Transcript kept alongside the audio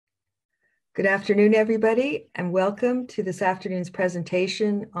Good afternoon, everybody, and welcome to this afternoon's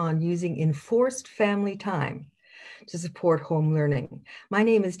presentation on using enforced family time to support home learning. My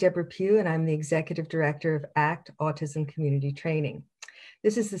name is Deborah Pugh, and I'm the Executive Director of ACT Autism Community Training.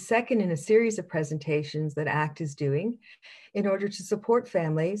 This is the second in a series of presentations that ACT is doing in order to support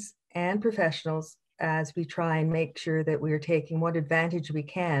families and professionals as we try and make sure that we are taking what advantage we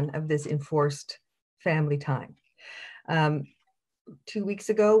can of this enforced family time. 2 weeks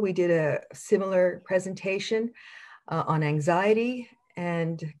ago, we did a similar presentation on anxiety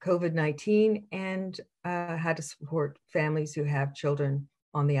and COVID-19 and how to support families who have children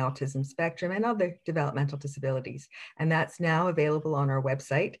on the autism spectrum and other developmental disabilities. And that's now available on our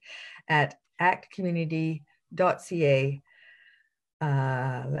website at actcommunity.ca,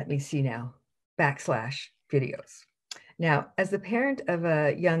 let me see now, /videos. Now, as the parent of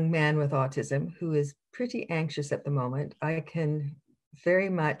a young man with autism who is pretty anxious at the moment, I can very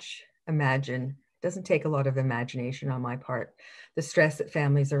much imagine, it doesn't take a lot of imagination on my part, the stress that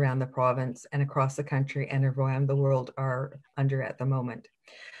families around the province and across the country and around the world are under at the moment.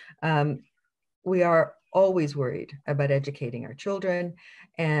 We are always worried about educating our children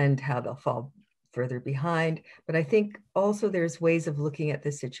and how they'll fall further behind, but I think also there's ways of looking at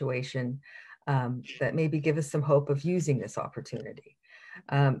this situation that maybe give us some hope of using this opportunity.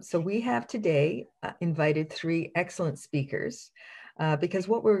 So we have today invited 3 excellent speakers because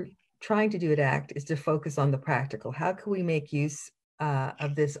what we're trying to do at ACT is to focus on the practical. How can we make use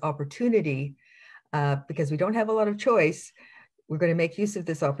of this opportunity? Because we don't have a lot of choice, we're going to make use of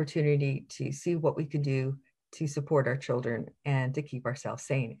this opportunity to see what we can do to support our children and to keep ourselves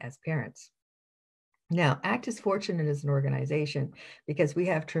sane as parents. Now, ACT is fortunate as an organization because we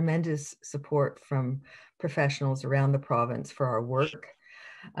have tremendous support from professionals around the province for our work,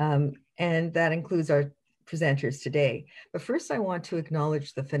 and that includes our presenters today. But first, I want to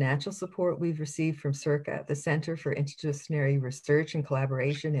acknowledge the financial support we've received from CIRCA, the Centre for Interdisciplinary Research and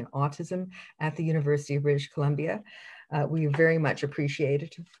Collaboration in Autism at the University of British Columbia. We are very much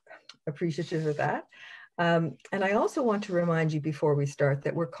appreciative of that. And I also want to remind you before we start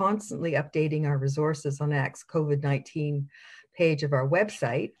that we're constantly updating our resources on ACT's COVID-19 page of our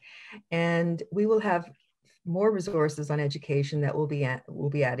website, and we will have more resources on education that we'll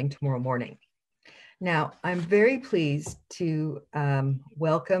be adding tomorrow morning. Now, I'm very pleased to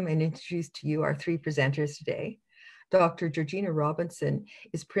welcome and introduce to you our 3 presenters today. Dr. Georgina Robinson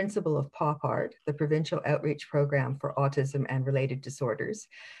is principal of POPARD, the Provincial Outreach Program for Autism and Related Disorders.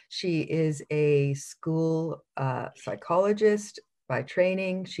 She is a school psychologist by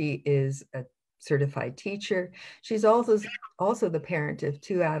training. She is a certified teacher. She's also the parent of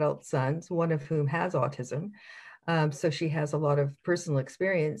 2 adult sons, one of whom has autism. So she has a lot of personal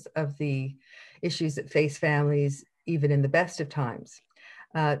experience of the issues that face families, even in the best of times.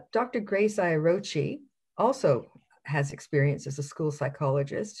 Dr. Grace Iarocci also has experience as a school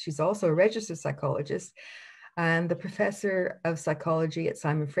psychologist. She's also a registered psychologist and the professor of psychology at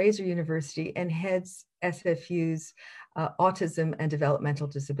Simon Fraser University and heads SFU's Autism and Developmental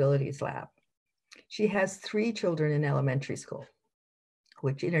Disabilities Lab. She has 3 children in elementary school,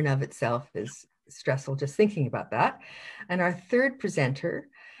 which in and of itself is stressful just thinking about that. And our 3rd presenter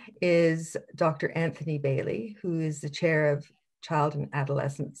is Dr. Anthony Bailey, who is the chair of Child and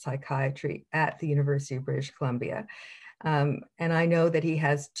Adolescent Psychiatry at the University of British Columbia. And I know that he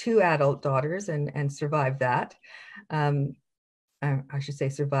has 2 adult daughters and survived that. I should say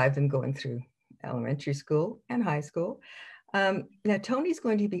survived them going through elementary school and high school. Now, Tony's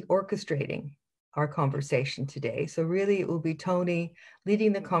going to be orchestrating our conversation today. So really it will be Tony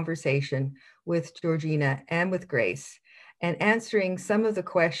leading the conversation with Georgina and with Grace and answering some of the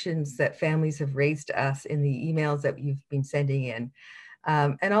questions that families have raised to us in the emails that you've been sending in,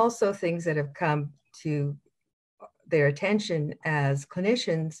 and also things that have come to their attention as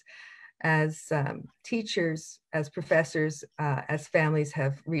clinicians, as teachers, as professors, as families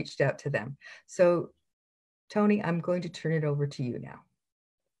have reached out to them. So, Tony, I'm going to turn it over to you now.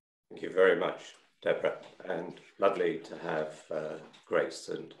 Thank you very much, Deborah, and lovely to have Grace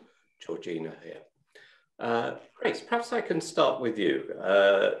and Georgina here. Grace, perhaps I can start with you.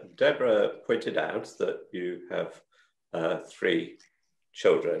 Deborah pointed out that you have 3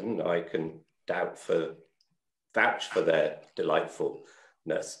 children. I can vouch for their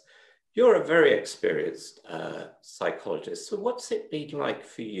delightfulness. You're a very experienced psychologist. So what's it been like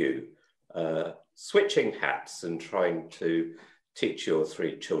for you switching hats and trying to teach your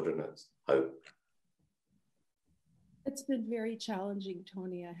 3 children at home? It's been very challenging,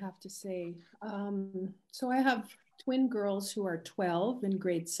 Tony, I have to say. So I have twin girls who are 12 in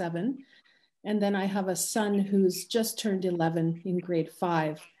grade 7, and then I have a son who's just turned 11 in grade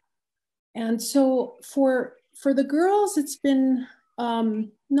 5. And so for the girls, it's been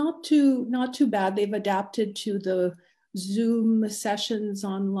not too bad. They've adapted to the Zoom sessions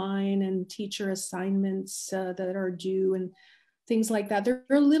online and teacher assignments that are due and things like that. They're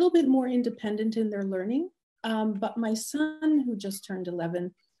a little bit more independent in their learning. But my son, who just turned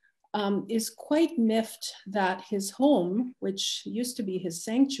 11, is quite miffed that his home, which used to be his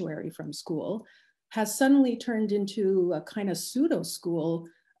sanctuary from school, has suddenly turned into a kind of pseudo school,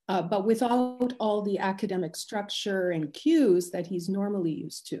 but without all the academic structure and cues that he's normally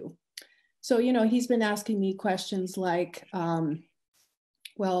used to. So, you know, he's been asking me questions like,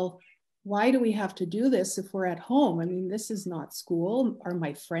 well, why do we have to do this if we're at home? I mean, this is not school. Are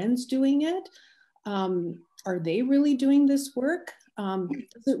my friends doing it? Are they really doing this work?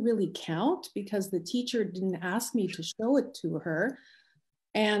 Does it really count? Because the teacher didn't ask me to show it to her.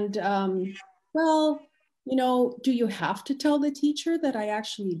 And well, you know, do you have to tell the teacher that I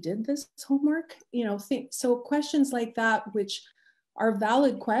actually did this homework? You know, so questions like that, which are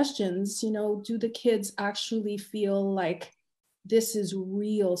valid questions, you know, do the kids actually feel like this is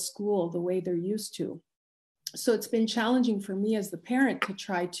real school the way they're used to? So it's been challenging for me as the parent to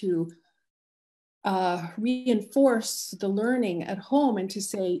try to reinforce the learning at home and to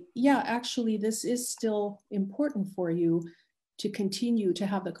say, yeah, actually, this is still important for you to continue to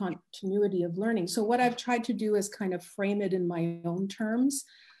have the continuity of learning. So what I've tried to do is kind of frame it in my own terms.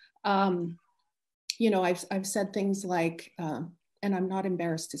 You know, I've said things like, and I'm not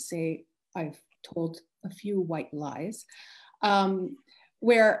embarrassed to say I've told a few white lies,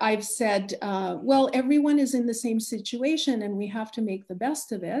 where I've said, well, everyone is in the same situation and we have to make the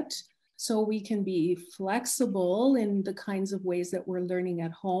best of it. So we can be flexible in the kinds of ways that we're learning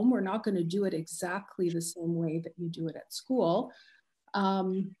at home. We're not going to do it exactly the same way that you do it at school.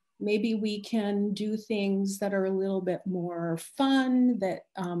 Maybe we can do things that are a little bit more fun, that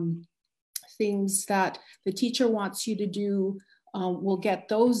things that the teacher wants you to do, we'll get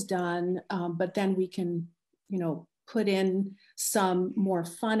those done, but then we can, you know, put in some more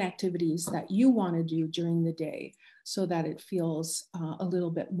fun activities that you want to do during the day so that it feels a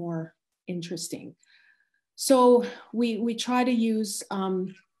little bit more interesting. So we try to use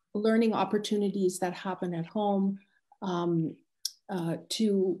learning opportunities that happen at home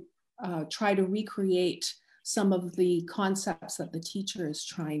to try to recreate some of the concepts that the teacher is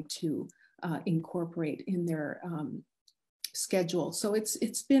trying to incorporate in their schedule. So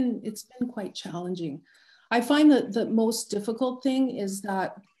it's been quite challenging. I find that the most difficult thing is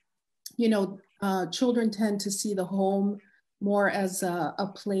that, you know, children tend to see the home more as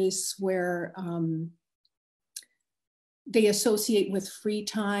a place where they associate with free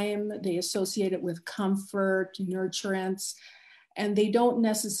time, they associate it with comfort, nurturance, and they don't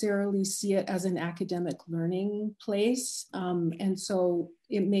necessarily see it as an academic learning place. And so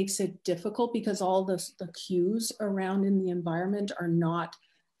it makes it difficult because all the cues around in the environment are not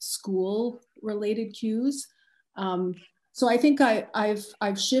school-related cues. So I think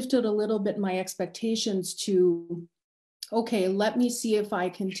I've shifted a little bit my expectations to, okay, let me see if I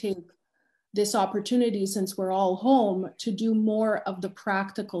can take this opportunity, since we're all home, to do more of the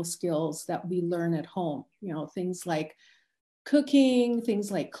practical skills that we learn at home. You know, things like cooking, things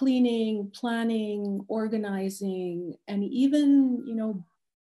like cleaning, planning, organizing, and even, you know,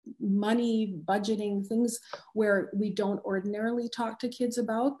 money, budgeting, things where we don't ordinarily talk to kids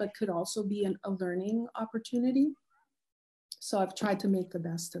about, but could also be a learning opportunity. So I've tried to make the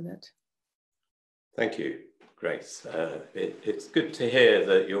best of it. Thank you, Grace. It's good to hear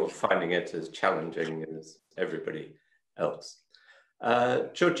that you're finding it as challenging as everybody else.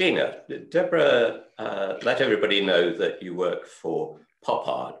 Georgina, Deborah let everybody know that you work for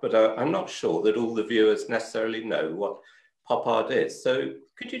POPARD, but I'm not sure that all the viewers necessarily know what POPARD is. So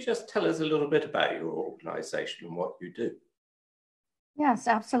could you just tell us a little bit about your organisation and what you do? Yes,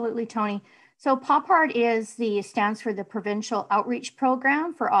 absolutely, Tony. So POPARD stands for the Provincial Outreach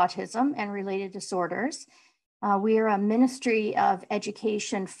Program for Autism and Related Disorders. We are a Ministry of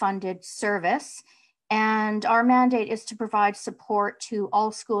Education funded service, and our mandate is to provide support to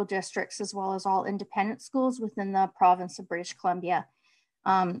all school districts as well as all independent schools within the province of British Columbia.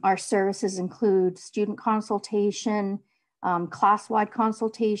 Our services include student consultation, class-wide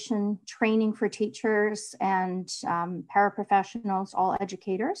consultation, training for teachers and paraprofessionals, all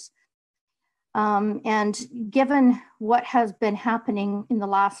educators. And given what has been happening in the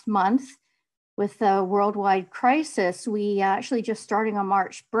last month with the worldwide crisis, we actually just starting on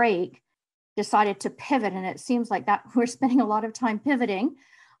March break, decided to pivot. And it seems like that we're spending a lot of time pivoting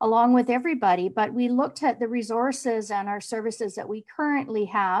along with everybody, but we looked at the resources and our services that we currently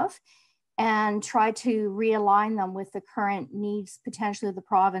have and try to realign them with the current needs potentially of the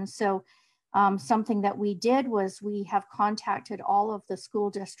province. So something that we did was we have contacted all of the school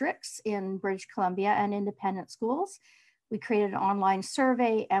districts in British Columbia and independent schools. We created an online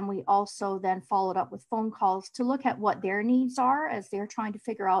survey, and we also then followed up with phone calls to look at what their needs are as they're trying to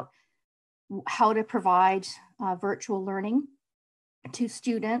figure out how to provide virtual learning to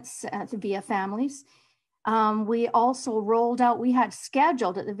students via families. We also rolled out, we had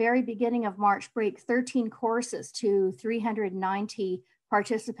scheduled at the very beginning of March break 13 courses to 390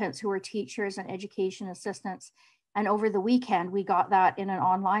 participants who were teachers and education assistants. And over the weekend, we got that in an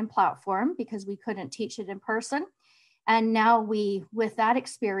online platform because we couldn't teach it in person. And now we, with that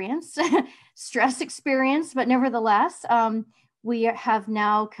experience, stress experience, but nevertheless, we have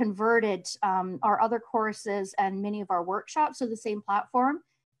now converted our other courses and many of our workshops to the same platform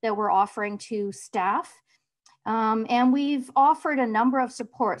that we're offering to staff. And we've offered a number of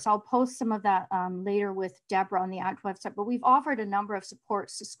supports. I'll post some of that later with Deborah on the ACT website, but we've offered a number of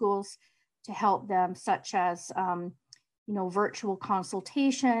supports to schools to help them, such as virtual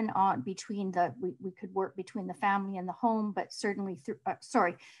consultation between we could work between the family and the home, but certainly through,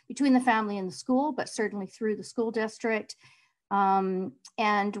 between the family and the school, but certainly through the school district.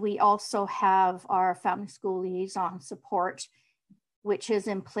 And we also have our family school liaison support, which is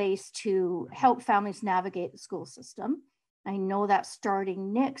in place to help families navigate the school system. I know that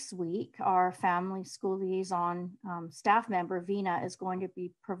starting next week, our family school liaison staff member, Vina, is going to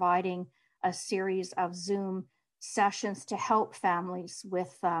be providing a series of Zoom sessions to help families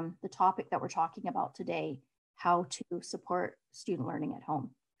with the topic that we're talking about today, how to support student learning at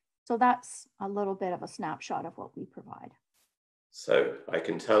home. So that's a little bit of a snapshot of what we provide. So I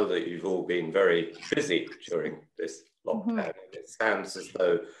can tell that you've all been very busy during this lockdown. Mm-hmm. It sounds as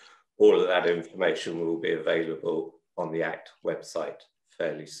though all of that information will be available on the ACT website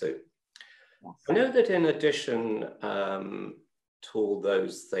fairly soon. Yes. I know that in addition to all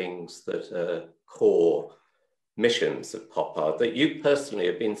those things that are core missions of POPARD, that you personally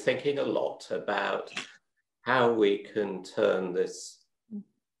have been thinking a lot about how we can turn this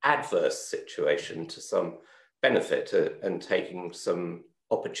adverse situation to some benefit and taking some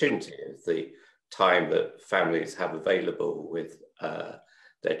opportunity of the time that families have available with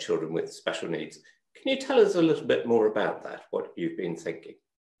their children with special needs. Can you tell us a little bit more about that, what you've been thinking?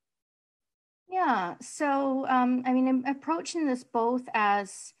 Yeah, so I mean, I'm approaching this both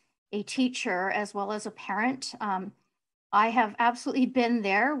as a teacher as well as a parent. I have absolutely been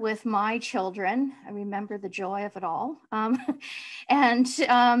there with my children. I remember the joy of it all.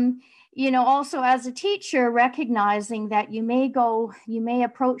 Also as a teacher, recognizing that you may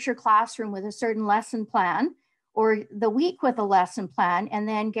approach your classroom with a certain lesson plan or the week with a lesson plan, and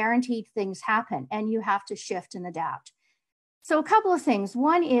then guaranteed things happen and you have to shift and adapt. So a couple of things.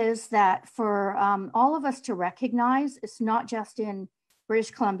 One is that for all of us to recognize, it's not just in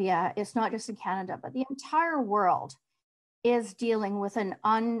British Columbia, it's not just in Canada, but the entire world is dealing with an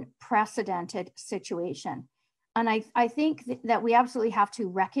unprecedented situation. And I think that we absolutely have to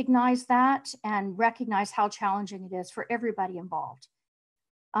recognize that and recognize how challenging it is for everybody involved.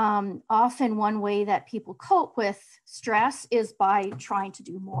 Often one way that people cope with stress is by trying to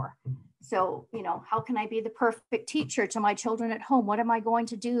do more. So, how can I be the perfect teacher to my children at home? What am I going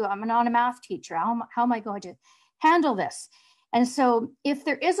to do? I'm not a math teacher. How am I going to handle this? And so if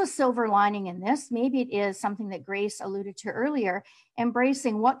there is a silver lining in this, maybe it is something that Grace alluded to earlier,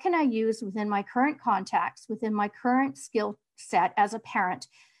 embracing what can I use within my current contacts, within my current skill set as a parent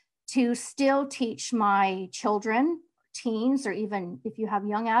to still teach my children, teens, or even if you have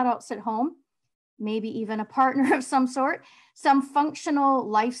young adults at home, maybe even a partner of some sort, some functional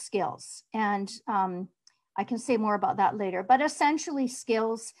life skills. And I can say more about that later, but essentially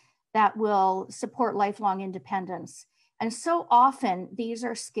skills that will support lifelong independence. And so often these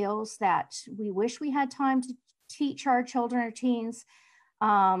are skills that we wish we had time to teach our children or teens,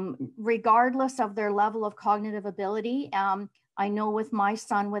 regardless of their level of cognitive ability. I know with my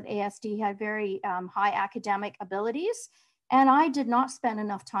son with ASD, he had very high academic abilities, and I did not spend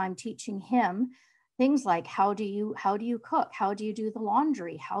enough time teaching him things like how do you cook, how do you do the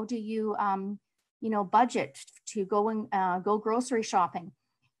laundry, how do you budget to go grocery shopping.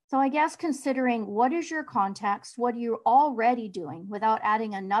 So I guess considering what is your context, what you're already doing without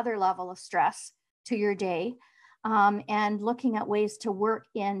adding another level of stress to your day, and looking at ways to work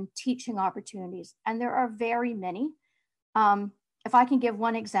in teaching opportunities. And there are very many. If I can give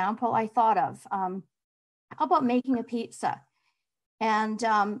one example I thought of, how about making a pizza? And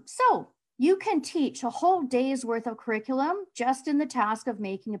so you can teach a whole day's worth of curriculum just in the task of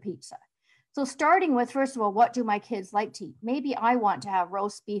making a pizza. So starting with, first of all, what do my kids like to eat? Maybe I want to have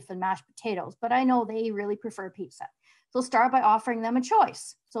roast beef and mashed potatoes, but I know they really prefer pizza. So start by offering them a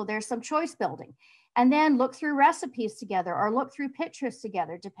choice. So there's some choice building. And then look through recipes together or look through pictures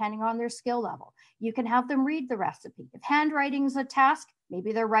together, depending on their skill level. You can have them read the recipe. If handwriting is a task,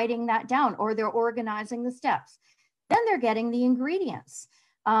 maybe they're writing that down or they're organizing the steps. Then they're getting the ingredients.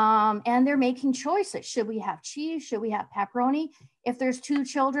 And they're making choices. Should we have cheese? Should we have pepperoni? If there's two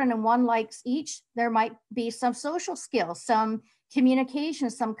children and one likes each, there might be some social skills, some communication,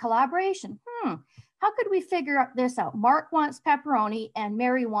 some collaboration. How could we figure this out? Mark wants pepperoni and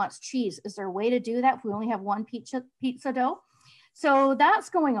Mary wants cheese. Is there a way to do that if we only have one pizza dough? So that's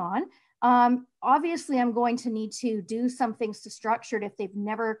going on. Obviously, I'm going to need to do some things to structure it if they've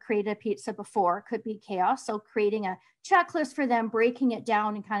never created a pizza before. It could be chaos. So creating a checklist for them, breaking it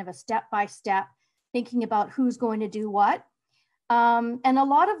down in kind of a step-by-step, thinking about who's going to do what. And a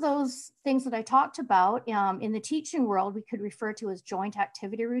lot of those things that I talked about in the teaching world, we could refer to as joint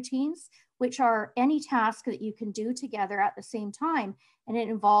activity routines, which are any task that you can do together at the same time. And it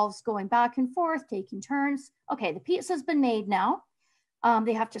involves going back and forth, taking turns. Okay, the pizza's been made now.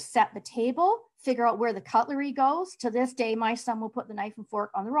 They have to set the table, figure out where the cutlery goes. To this day, my son will put the knife and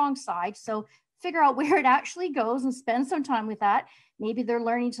fork on the wrong side. So figure out where it actually goes and spend some time with that. Maybe they're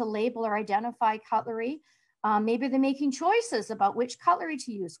learning to label or identify cutlery. Maybe they're making choices about which cutlery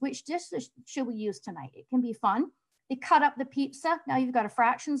to use, which dishes should we use tonight. It can be fun. They cut up the pizza. Now you've got a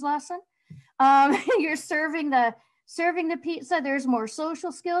fractions lesson. You're serving the pizza. There's more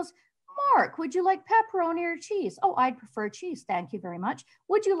social skills. Mark, would you like pepperoni or cheese? Oh, I'd prefer cheese. Thank you very much.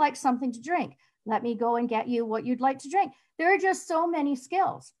 Would you like something to drink? Let me go and get you what you'd like to drink. There are just so many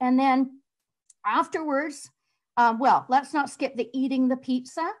skills. And then afterwards, well, let's not skip the eating the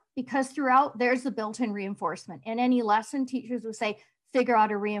pizza, because throughout there's the built-in reinforcement. In any lesson, teachers will say, figure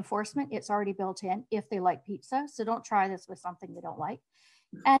out a reinforcement. It's already built in if they like pizza. So don't try this with something they don't like.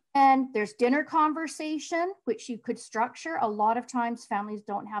 And then there's dinner conversation, which you could structure. A lot of times families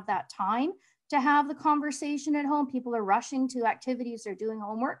don't have that time to have the conversation at home. People are rushing to activities or doing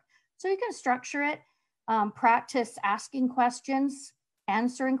homework. So you can structure it, practice asking questions,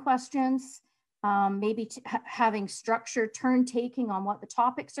 answering questions, maybe having structured turn taking on what the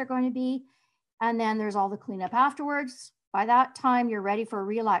topics are going to be. And then there's all the cleanup afterwards. By that time, you're ready for a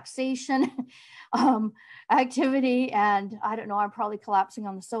relaxation activity. And I don't know, I'm probably collapsing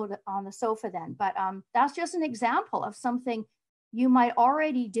on the sofa then. But that's just an example of something you might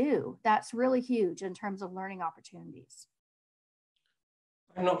already do that's really huge in terms of learning opportunities.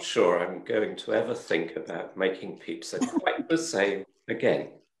 I'm not sure I'm going to ever think about making pizza quite the same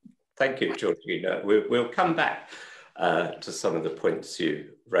again. Thank you, Georgina. We'll come back to some of the points you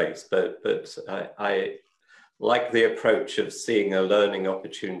raised, but I like the approach of seeing a learning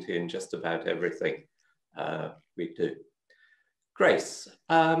opportunity in just about everything we do. Grace,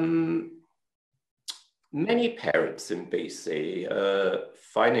 many parents in BC are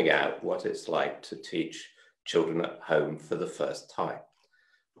finding out what it's like to teach children at home for the first time.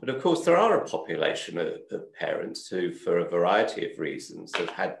 But of course, there are a population of parents who, for a variety of reasons, have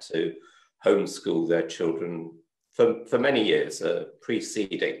had to homeschool their children for many years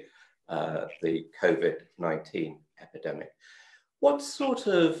preceding the COVID-19 epidemic. What sort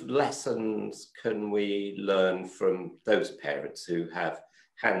of lessons can we learn from those parents who have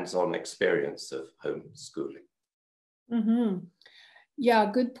hands-on experience of homeschooling? Mm-hmm. Yeah,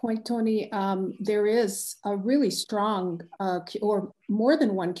 good point, Tony. There is a really strong, or more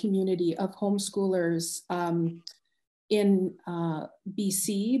than one community of homeschoolers in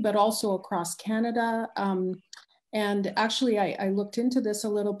BC, but also across Canada. And actually, I looked into this a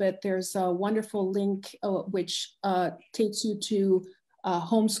little bit. There's a wonderful link which takes you to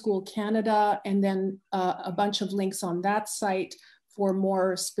Homeschool Canada, and then a bunch of links on that site for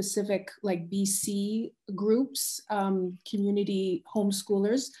more specific, like BC groups, community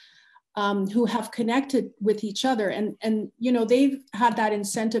homeschoolers who have connected with each other. And you know, they've had that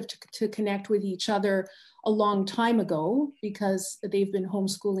incentive to connect with each other a long time ago because they've been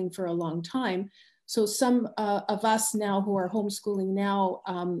homeschooling for a long time. So some of us now who are homeschooling now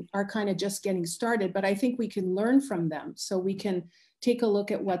are kind of just getting started, but I think we can learn from them. So we can take a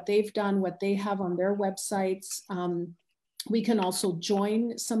look at what they've done, what they have on their websites. We can also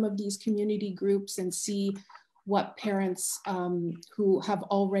join some of these community groups and see what parents who have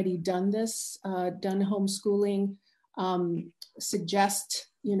already done this, done homeschooling, suggest,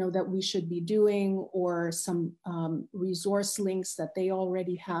 you know, that we should be doing, or some resource links that they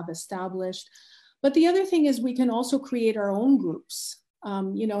already have established. But the other thing is we can also create our own groups,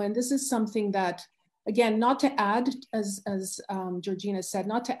 you know, and this is something that again, not to add, as Georgina said,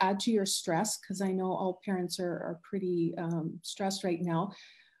 not to add to your stress, because I know all parents are pretty stressed right now.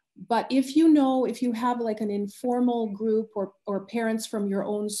 But if you know, if you have like an informal group or parents from your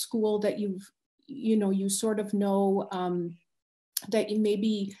own school that you sort of know that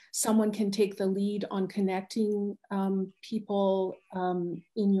maybe someone can take the lead on connecting people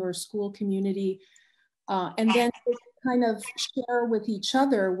in your school community, and then kind of share with each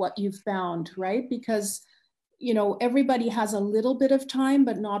other what you've found, right? Because everybody has a little bit of time,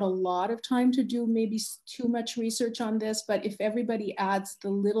 but not a lot of time to do maybe too much research on this. But if everybody adds the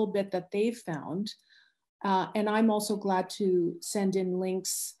little bit that they've found, and I'm also glad to send in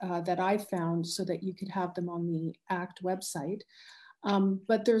links that I found so that you could have them on the ACT website.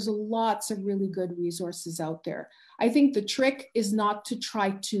 But there's lots of really good resources out there. I think the trick is not to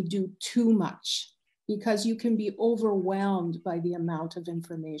try to do too much, because you can be overwhelmed by the amount of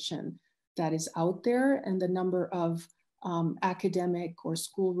information that is out there and the number of academic or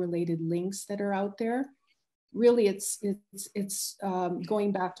school-related links that are out there. Really, it's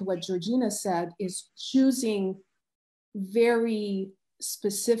going back to what Georgina said, is choosing very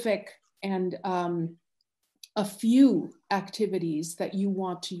specific and a few activities that you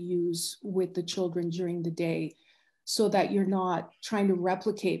want to use with the children during the day, so that you're not trying to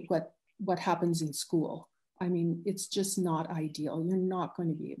replicate what happens in school. I mean, it's just not ideal. You're not going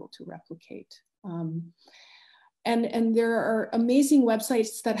to be able to replicate. And there are amazing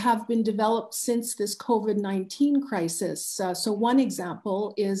websites that have been developed since this COVID-19 crisis. So one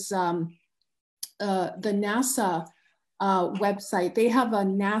example is the NASA website. They have a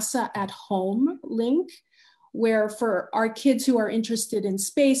NASA at Home link, where for our kids who are interested in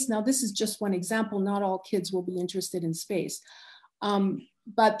space, now this is just one example, not all kids will be interested in space,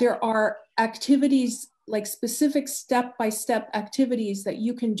 but there are activities, like specific step-by-step activities that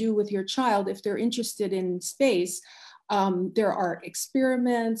you can do with your child if they're interested in space. There are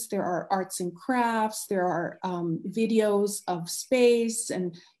experiments, there are arts and crafts, there are videos of space,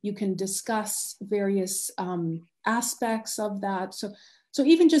 and you can discuss various aspects of that. So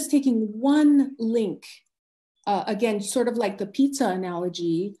even just taking one link, again, sort of like the pizza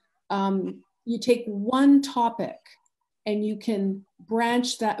analogy, you take one topic and you can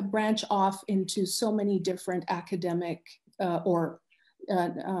branch off into so many different academic or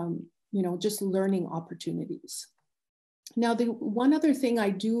just learning opportunities. Now, the one other thing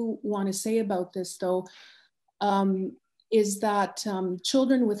I do want to say about this, though, is that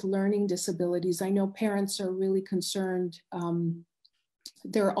children with learning disabilities, I know parents are really concerned.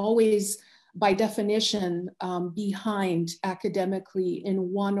 They're always, by definition, behind academically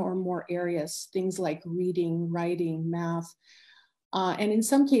in one or more areas, things like reading, writing, math. And in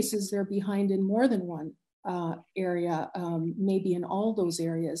some cases, they're behind in more than one area, maybe in all those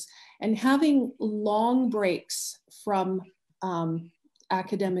areas. And having long breaks from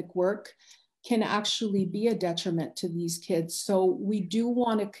academic work can actually be a detriment to these kids. So we do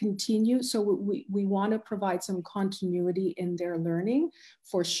want to continue. So we want to provide some continuity in their learning,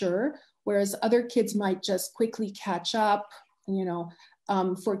 for sure. Whereas other kids might just quickly catch up.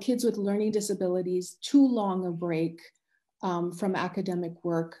 For kids with learning disabilities, too long a break from academic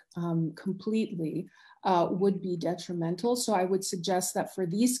work completely would be detrimental. So I would suggest that for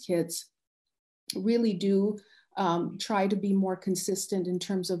these kids, really do try to be more consistent in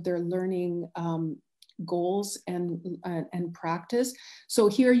terms of their learning goals and practice. So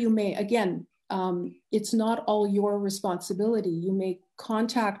here you may, again, it's not all your responsibility. You may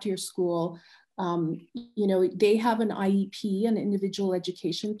contact your school. They have an IEP, an individual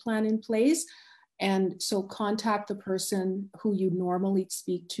education plan in place. And so contact the person who you normally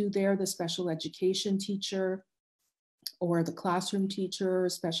speak to there, the special education teacher or the classroom teacher,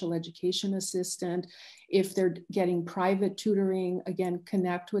 special education assistant. If they're getting private tutoring, again,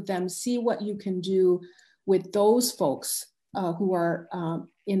 connect with them, see what you can do with those folks who are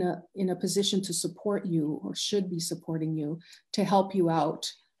in a position to support you or should be supporting you to help you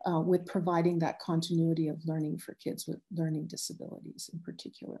out with providing that continuity of learning for kids with learning disabilities in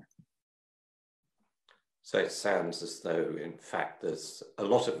particular. So it sounds as though, in fact, there's a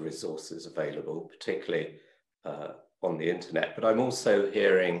lot of resources available, particularly on the internet, but I'm also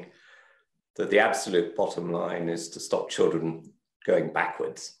hearing that the absolute bottom line is to stop children going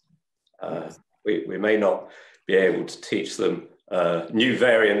backwards. We may not be able to teach them new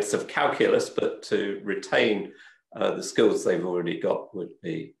variants of calculus, but to retain the skills they've already got would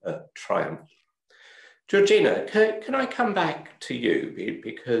be a triumph. Georgina, can I come back to you,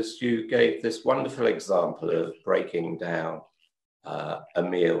 because you gave this wonderful example of breaking down a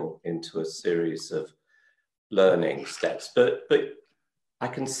meal into a series of learning steps, but I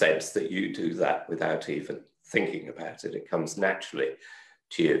can sense that you do that without even thinking about it. It comes naturally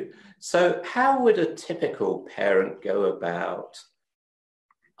to you. So how would a typical parent go about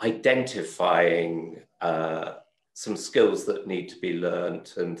identifying some skills that need to be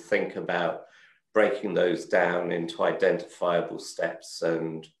learned and think about breaking those down into identifiable steps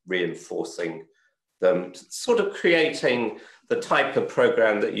and reinforcing them, sort of creating the type of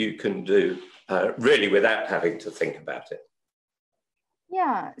program that you can do really without having to think about it?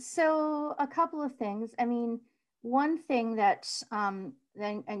 Yeah, so a couple of things. I mean, one thing that,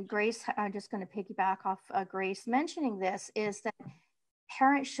 and Grace, I'm just going to piggyback off Grace mentioning this, is that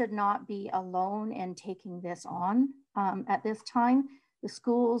parents should not be alone in taking this on at this time. The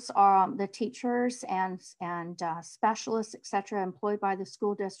schools are, the teachers and specialists, et cetera, employed by the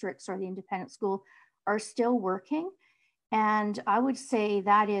school districts or the independent school are still working. And I would say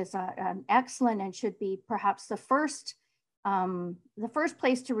that is an excellent and should be perhaps the first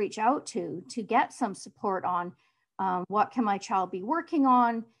place to reach out to get some support on what can my child be working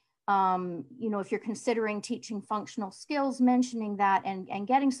on. You know, if you're considering teaching functional skills, mentioning that and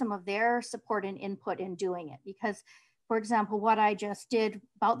getting some of their support and input in doing it. Because, for example, what I just did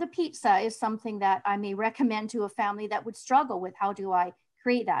about the pizza is something that I may recommend to a family that would struggle with how do I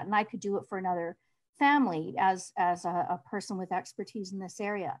create that? And I could do it for another family as a person with expertise in this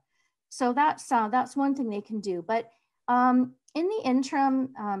area. So that's one thing they can do. But in the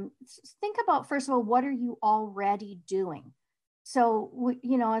interim, think about, first of all, what are you already doing? So,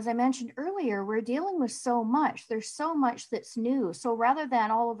 you know, as I mentioned earlier, we're dealing with so much. There's so much that's new. So rather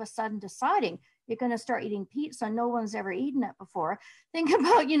than all of a sudden deciding you're going to start eating pizza, no one's ever eaten it before, think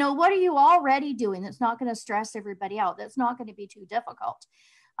about, you know, what are you already doing that's not going to stress everybody out, that's not going to be too difficult.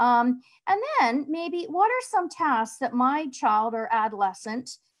 And then maybe what are some tasks that my child or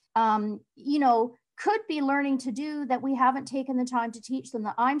adolescent, you know, could be learning to do that we haven't taken the time to teach them,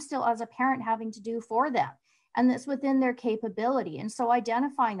 that I'm still as a parent having to do for them, and that's within their capability. And so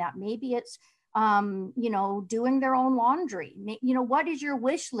identifying that, maybe it's, you know, doing their own laundry. You know, what is your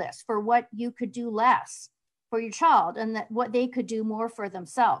wish list for what you could do less for your child and that what they could do more for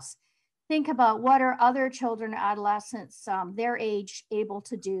themselves? Think about what are other children, adolescents, their age able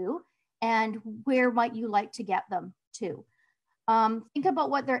to do, and where might you like to get them to? Think about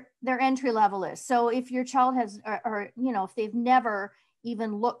what their entry level is. So if your child has, or you know, if they've never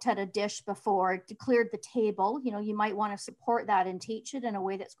even looked at a dish before, cleared the table, you know, you might want to support that and teach it in a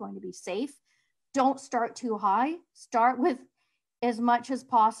way that's going to be safe. Don't start too high. Start with as much as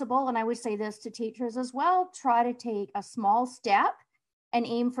possible. And I would say this to teachers as well, try to take a small step and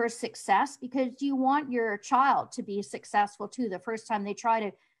aim for success, because you want your child to be successful too. The first time they try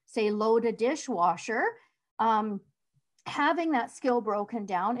to, say, load a dishwasher, having that skill broken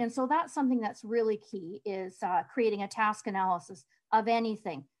down. And so that's something that's really key, is creating a task analysis of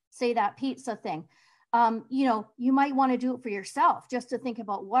anything, say that pizza thing. You know, you might want to do it for yourself, just to think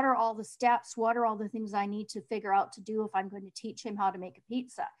about what are all the steps, what are all the things I need to figure out to do if I'm going to teach him how to make a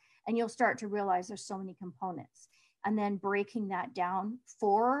pizza. And you'll start to realize there's so many components. And then breaking that down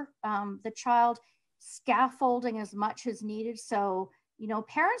for the child, scaffolding as much as needed. So, you know,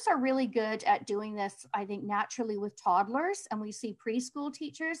 parents are really good at doing this, I think, naturally with toddlers. And we see preschool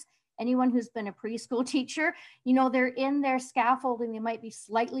teachers, anyone who's been a preschool teacher, you know, they're in their scaffolding. They might be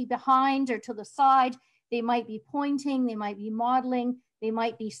slightly behind or to the side. They might be pointing, they might be modeling, they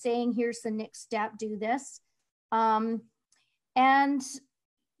might be saying, here's the next step, do this. And,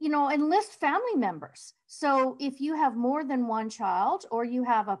 you know, enlist family members. So if you have more than one child, or you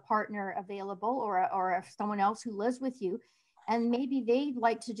have a partner available, or someone else who lives with you, and maybe they'd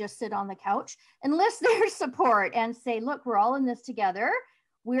like to just sit on the couch, enlist their support and say, look, we're all in this together.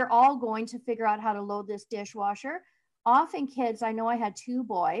 We're all going to figure out how to load this dishwasher. Often kids, I know I had 2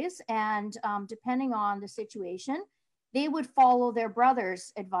 boys, and depending on the situation, they would follow their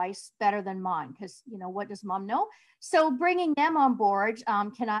brother's advice better than mine, because, you know, what does mom know? So bringing them on board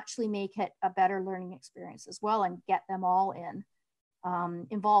can actually make it a better learning experience as well, and get them all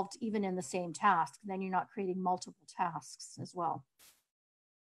involved even in the same task. Then you're not creating multiple tasks as well.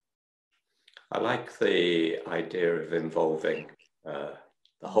 I like the idea of involving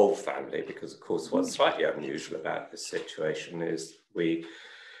the whole family, because of course what's slightly unusual about this situation is we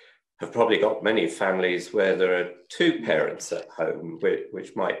have probably got many families where there are 2 parents at home,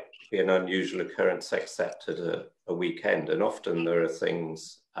 which might be an unusual occurrence except at a weekend. And often there are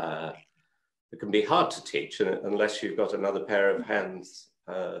things that can be hard to teach unless you've got another pair of hands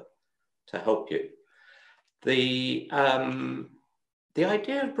to help you. The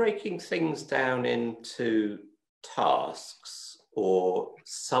idea of breaking things down into tasks or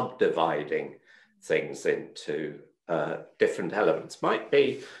subdividing things into different elements might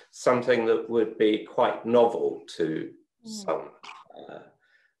be something that would be quite novel to some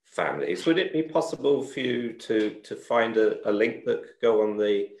families. Would it be possible for you to find a link that could go on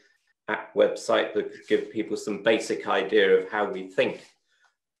the app website that could give people some basic idea of how we think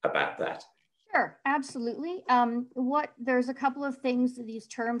about that? Sure, absolutely. There's a couple of things that these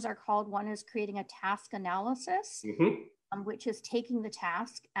terms are called. One is creating a task analysis, which is taking the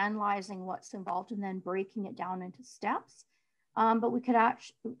task, analyzing what's involved, and then breaking it down into steps. But we could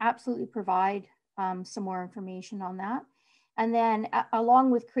absolutely provide some more information on that. And then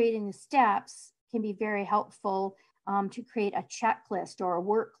along with creating the steps can be very helpful to create a checklist or a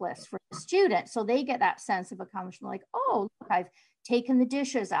work list for the student. So they get that sense of accomplishment, like, oh, look, I've taken the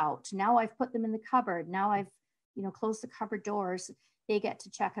dishes out. Now I've put them in the cupboard. Now I've, closed the cupboard doors. They get to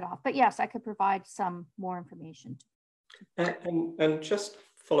check it off. But yes, I could provide some more information. And just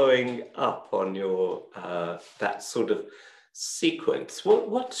following up on your, that sort of sequence,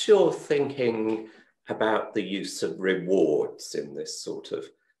 what's your thinking about the use of rewards in this sort of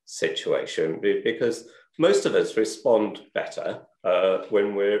situation? Because most of us respond better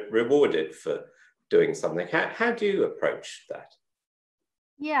when we're rewarded for doing something. How do you approach that?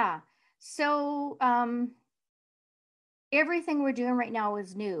 Yeah, so everything we're doing right now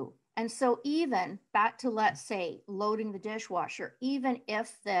is new. And so even back to, let's say, loading the dishwasher, even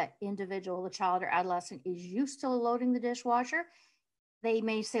if the individual, the child or adolescent is used to loading the dishwasher, they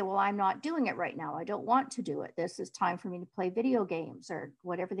may say, well, I'm not doing it right now. I don't want to do it. This is time for me to play video games or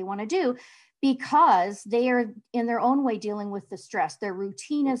whatever they want to do, because they are in their own way dealing with the stress. Their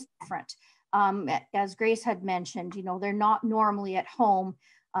routine is different. As Grace had mentioned, they're not normally at home,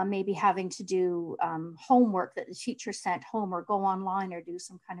 maybe having to do homework that the teacher sent home, or go online or do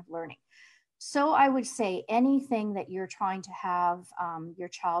some kind of learning. So I would say anything that you're trying to have your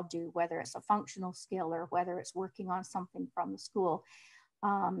child do, whether it's a functional skill or whether it's working on something from the school,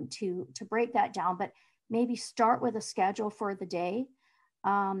 to break that down, but maybe start with a schedule for the day,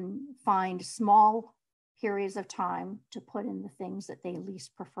 find small periods of time to put in the things that they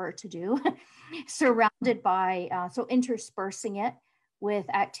least prefer to do, surrounded by, so interspersing it with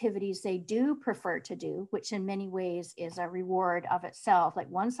activities they do prefer to do, which in many ways is a reward of itself. Like,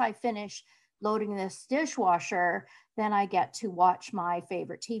 once I finish loading this dishwasher, then I get to watch my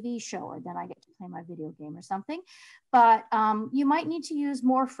favorite TV show, or then I get to play my video game or something. But you might need to use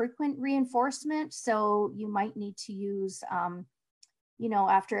more frequent reinforcement. So you might need to use,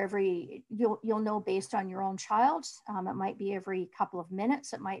 after every, you'll know based on your own child, it might be every couple of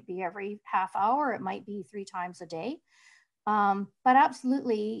minutes, it might be every half hour, it might be 3 times a day. But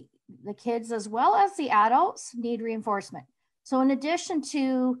absolutely, the kids as well as the adults need reinforcement. So in addition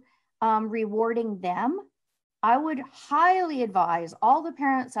to rewarding them, I would highly advise all the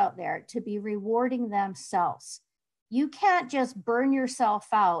parents out there to be rewarding themselves. You can't just burn yourself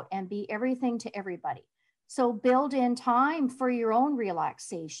out and be everything to everybody. So build in time for your own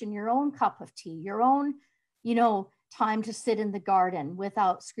relaxation, your own cup of tea, your own, time to sit in the garden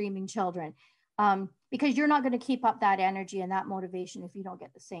without screaming children. Because you're not going to keep up that energy and that motivation if you don't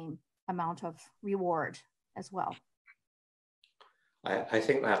get the same amount of reward as well. I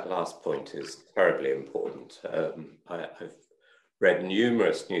think that last point is terribly important. I've read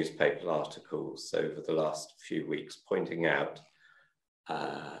numerous newspaper articles over the last few weeks pointing out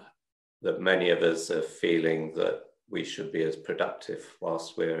that many of us are feeling that we should be as productive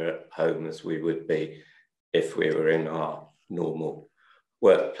whilst we're at home as we would be if we were in our normal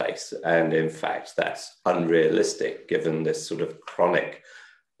workplace. And in fact, that's unrealistic given this sort of chronic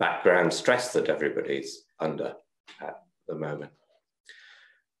background stress that everybody's under at the moment.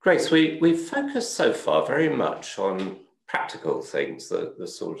 Grace, we've focused so far very much on practical things, the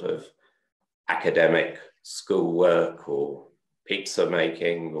sort of academic schoolwork or pizza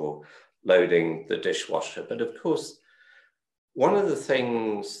making or loading the dishwasher. But of course, one of the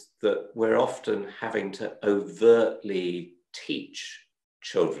things that we're often having to overtly teach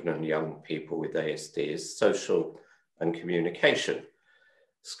children and young people with ASD is social and communication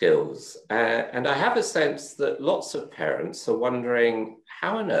skills. And I have a sense that lots of parents are wondering,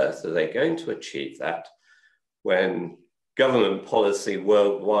 how on earth are they going to achieve that when government policy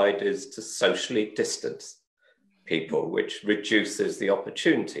worldwide is to socially distance people, which reduces the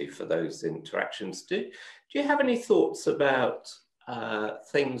opportunity for those interactions? Do you have any thoughts about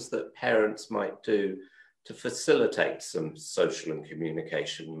things that parents might do to facilitate some social and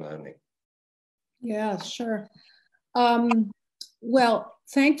communication learning? Yeah, sure. Well,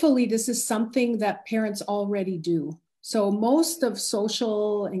 thankfully, this is something that parents already do. So most of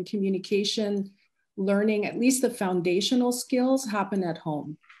social and communication learning, at least the foundational skills, happen at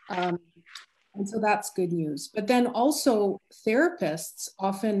home. And so that's good news. But then also therapists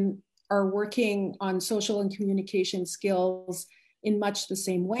often are working on social and communication skills in much the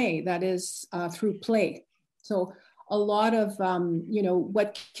same way, that is through play. So a lot of,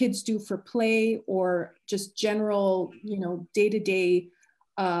 what kids do for play or just general, day-to-day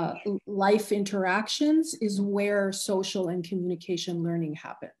life interactions is where social and communication learning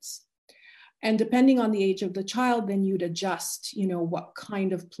happens. And depending on the age of the child, then you'd adjust, what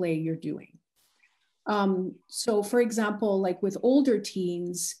kind of play you're doing. So for example, like with older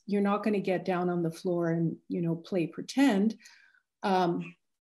teens, you're not going to get down on the floor and, play pretend.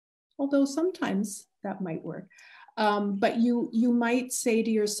 Although sometimes that might work. But you might say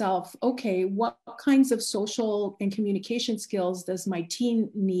to yourself, okay, what kinds of social and communication skills does my teen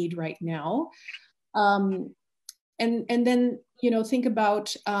need right now? And then, think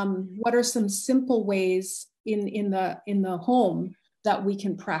about what are some simple ways in the home that we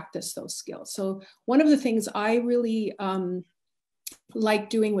can practice those skills. So one of the things I really like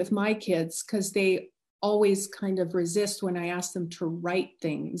doing with my kids, because they always kind of resist when I ask them to write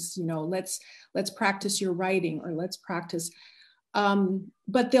things, let's practice your writing, or let's practice.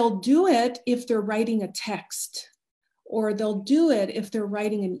 But they'll do it if they're writing a text, or they'll do it if they're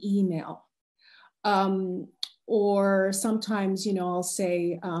writing an email. Or sometimes, I'll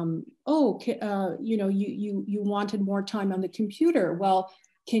say, you wanted more time on the computer. Well,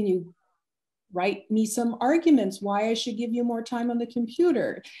 can you write me some arguments why I should give you more time on the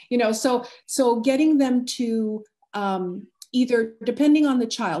computer? So getting them to either, depending on the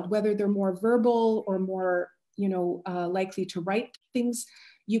child, whether they're more verbal or more, likely to write things,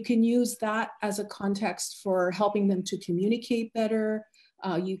 you can use that as a context for helping them to communicate better.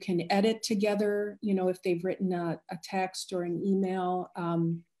 You can edit together, if they've written a text or an email.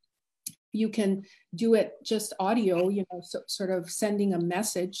 You can do it just audio, sort of sending a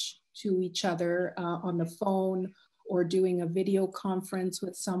message to each other on the phone, or doing a video conference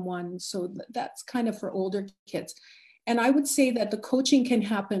with someone. So that's kind of for older kids. And I would say that the coaching can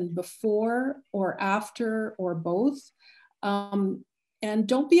happen before or after or both. And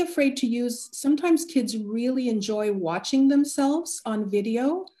don't be afraid to use, sometimes kids really enjoy watching themselves on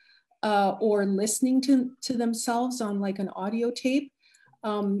video or listening to themselves on like an audio tape.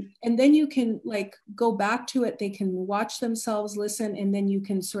 And then you can like go back to it. They can watch themselves, listen, and then you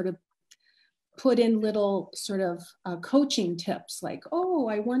can sort of put in little sort of coaching tips like, oh,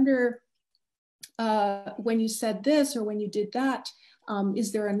 I wonder when you said this or when you did that,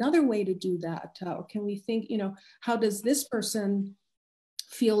 is there another way to do that? Can we think, how does this person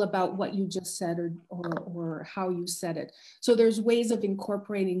feel about what you just said, or how you said it? So there's ways of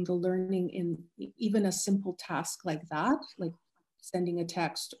incorporating the learning in even a simple task like that, like sending a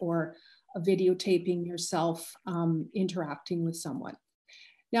text or a videotaping yourself interacting with someone.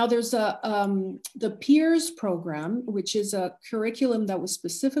 Now there's the PEERS program, which is a curriculum that was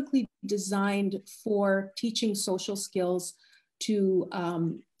specifically designed for teaching social skills to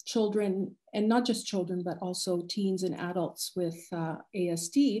children, and not just children, but also teens and adults with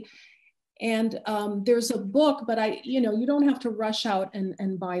ASD. And there's a book, but you don't have to rush out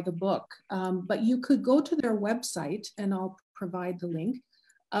and buy the book, but you could go to their website, and I'll provide the link.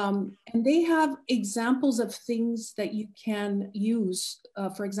 And they have examples of things that you can use.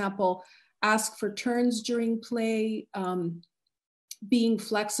 For example, ask for turns during play, being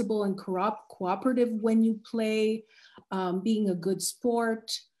flexible and cooperative when you play, being a good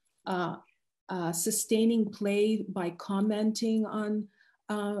sport, sustaining play by commenting on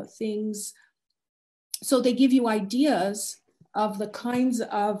things. So they give you ideas of the kinds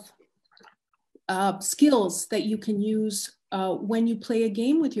of skills that you can use when you play a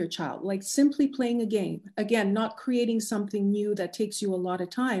game with your child, like simply playing a game. Again, not creating something new that takes you a lot of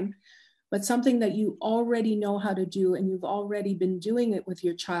time, but something that you already know how to do and you've already been doing it with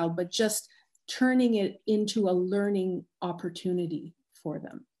your child, but just turning it into a learning opportunity for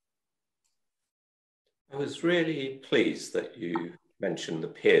them. I was really pleased that you mentioned the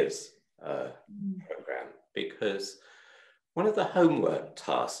PEERS program, because one of the homework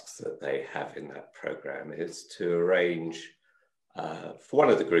tasks that they have in that program is to arrange for one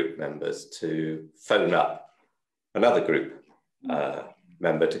of the group members to phone up another group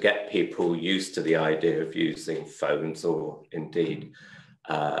member to get people used to the idea of using phones, or indeed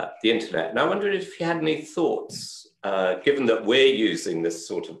the internet. And I wondered if you had any thoughts, given that we're using this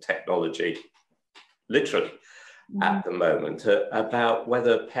sort of technology literally at the moment, about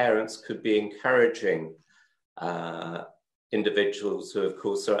whether parents could be encouraging individuals who, of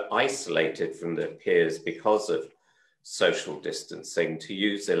course, are isolated from their peers because of social distancing to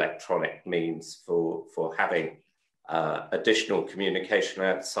use electronic means for having additional communication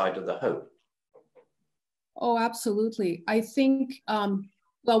outside of the home. Oh, absolutely. I think,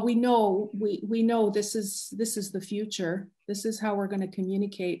 well, we know this is the future. This is how we're going to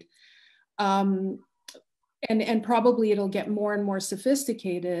communicate. And probably it'll get more and more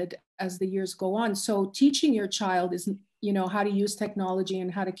sophisticated as the years go on. So teaching your child is, you know, how to use technology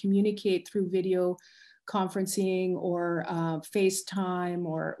and how to communicate through video conferencing or FaceTime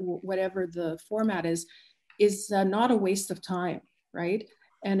or whatever the format is not a waste of time, right?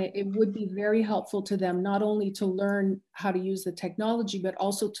 And it would be very helpful to them, not only to learn how to use the technology, but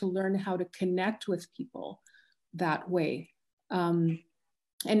also to learn how to connect with people that way. And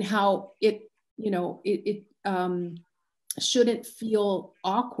how it, you know, it shouldn't feel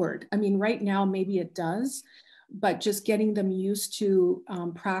awkward. I mean, right now, maybe it does, but just getting them used to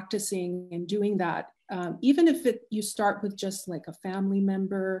practicing and doing that, even if you start with just like a family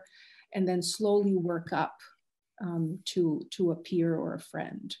member and then slowly work up to a peer or a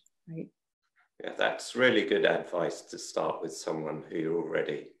friend, right? Yeah, that's really good advice to start with someone who you're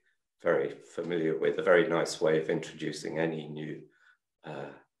already very familiar with, a very nice way of introducing any new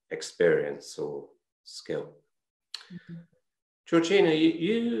experience or skill. Mm-hmm. Georgina,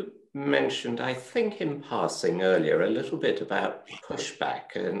 you mentioned, I think in passing earlier, a little bit about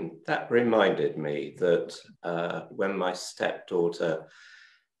pushback, and that reminded me that when my stepdaughter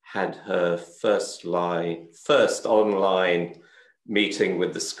had her first online meeting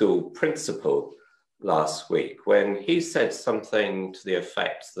with the school principal last week, when he said something to the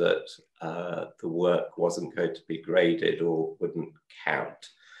effect that the work wasn't going to be graded or wouldn't count.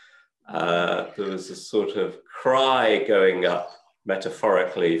 There was a sort of cry going up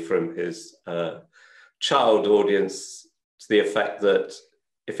metaphorically from his child audience to the effect that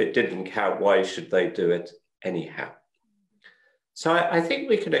if it didn't count, why should they do it anyhow? So I think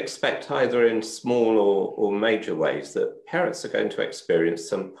we can expect either in small or major ways that parents are going to experience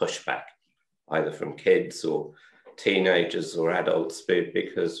some pushback, either from kids or teenagers or adults,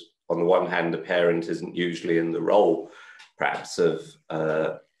 because on the one hand, the parent isn't usually in the role perhaps of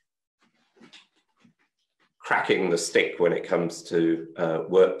cracking the stick when it comes to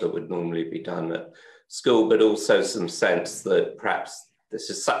work that would normally be done at school, but also some sense that perhaps this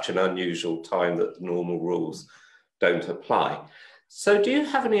is such an unusual time that the normal rules don't apply. So do you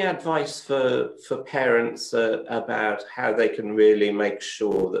have any advice for parents about how they can really make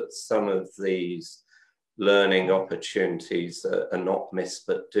sure that some of these learning opportunities are not missed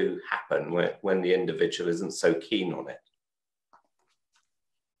but do happen when the individual isn't so keen on it?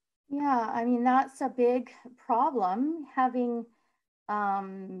 Yeah, I mean, that's a big problem. Having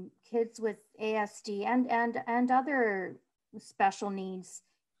kids with ASD and other special needs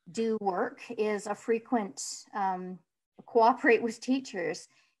do work is a frequent, cooperate with teachers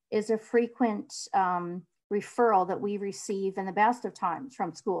is a frequent referral that we receive in the best of times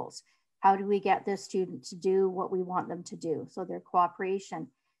from schools. How do we get this student to do what we want them to do? So their cooperation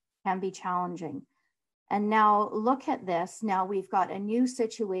can be challenging. And now look at this. Now we've got a new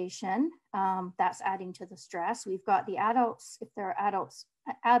situation that's adding to the stress. We've got the adults, if there are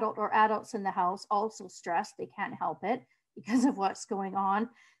adults in the house, also stressed. They can't help it because of what's going on.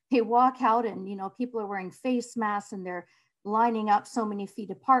 They walk out and, you know, people are wearing face masks and they're lining up so many feet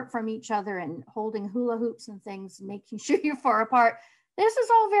apart from each other and holding hula hoops and things, making sure you're far apart. This is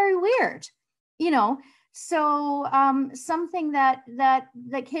all very weird, you know. So something that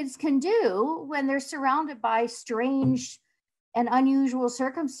kids can do when they're surrounded by strange and unusual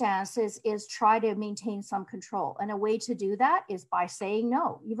circumstances is try to maintain some control. And a way to do that is by saying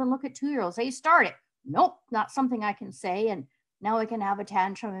no. Even look at 2-year-olds. Hey, start it. Nope, not something I can say. And now I can have a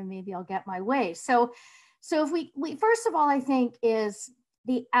tantrum and maybe I'll get my way. So if we first of all, I think is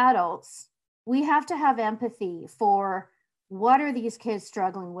the adults, we have to have empathy for what are these kids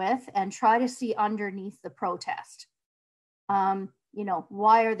struggling with and try to see underneath the protest. You know,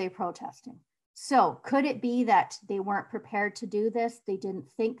 why are they protesting? So could it be that they weren't prepared to do this? They didn't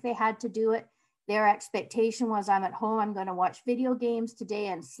think they had to do it. Their expectation was, I'm at home, I'm going to watch video games today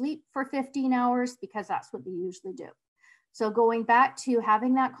and sleep for 15 hours because that's what they usually do. So going back to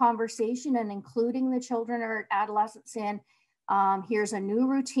having that conversation and including the children or adolescents in, here's a new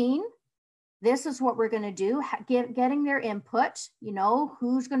routine. This is what we're going to do, getting their input, you know,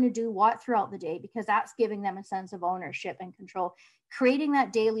 who's going to do what throughout the day, because that's giving them a sense of ownership and control, creating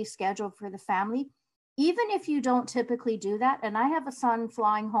that daily schedule for the family. Even if you don't typically do that, and I have a son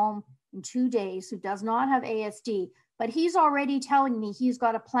flying home in 2 days who does not have ASD, but he's already telling me he's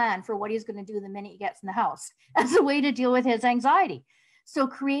got a plan for what he's going to do the minute he gets in the house as a way to deal with his anxiety. So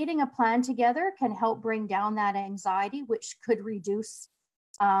creating a plan together can help bring down that anxiety, which could reduce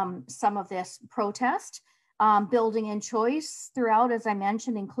some of this protest, building in choice throughout, as I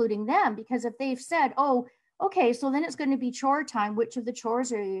mentioned, including them, because if they've said, oh, Okay, so then it's going to be chore time. Which of the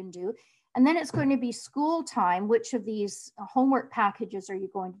chores are you going to do? And then it's going to be school time. Which of these homework packages are you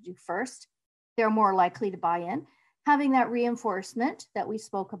going to do first? They're more likely to buy in. Having that reinforcement that we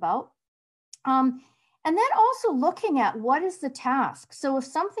spoke about. And then also looking at what is the task. So if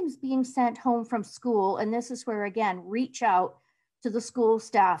something's being sent home from school, and this is where, again, reach out to the school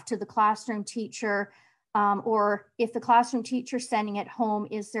staff, to the classroom teacher, or if the classroom teacher is sending it home,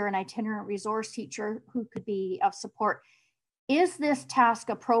 is there an itinerant resource teacher who could be of support? Is this task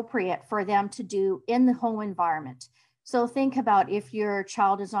appropriate for them to do in the home environment? So think about if your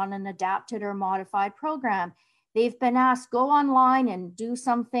child is on an adapted or modified program, they've been asked, go online and do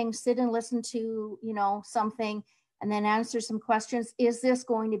something, sit and listen to, something, and then answer some questions. Is this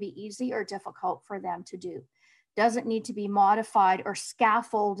going to be easy or difficult for them to do? Does it need to be modified or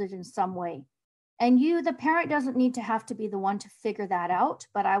scaffolded in some way? And you, the parent, doesn't need to have to be the one to figure that out,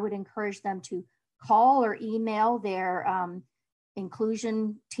 but I would encourage them to call or email their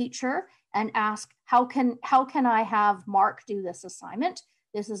inclusion teacher and ask, how can I have Mark do this assignment?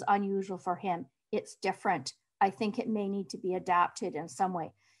 This is unusual for him. It's different. I think it may need to be adapted in some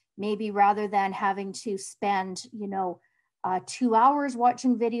way. Maybe rather than having to spend, 2 hours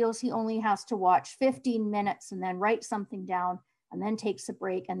watching videos, he only has to watch 15 minutes and then write something down and then takes a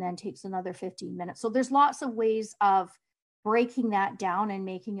break and then takes another 15 minutes. So there's lots of ways of breaking that down and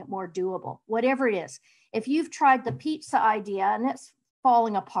making it more doable, whatever it is. If you've tried the pizza idea and it's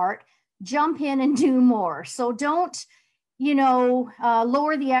falling apart, jump in and do more. So don't,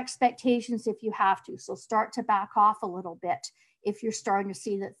 lower the expectations if you have to. So start to back off a little bit if you're starting to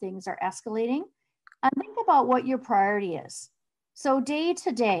see that things are escalating. And think about what your priority is. So day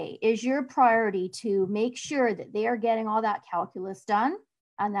to day, is your priority to make sure that they are getting all that calculus done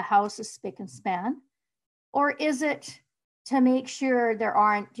and the house is spick and span? Or is it to make sure there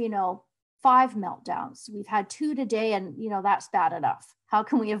aren't, 5 meltdowns? We've had 2 today and, that's bad enough. How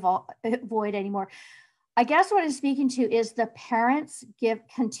can we avoid any more? I guess what I'm speaking to is the parents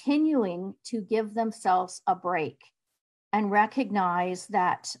continuing to give themselves a break and recognize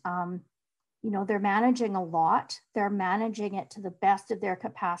that, they're managing a lot. They're managing it to the best of their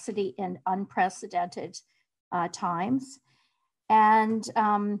capacity in unprecedented times. And,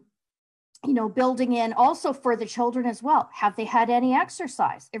 building in also for the children as well. Have they had any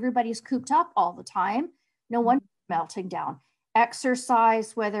exercise? Everybody's cooped up all the time. No one melting down.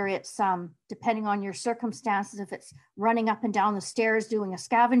 Exercise, whether it's depending on your circumstances, if it's running up and down the stairs doing a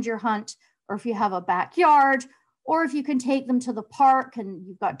scavenger hunt, or if you have a backyard, or if you can take them to the park and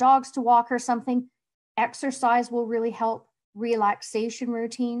you've got dogs to walk or something, exercise will really help. Relaxation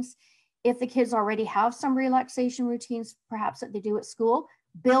routines. If the kids already have some relaxation routines, perhaps that they do at school,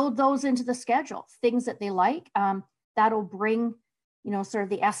 build those into the schedule, things that they like. That'll bring, sort of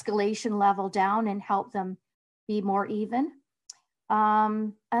the escalation level down and help them be more even.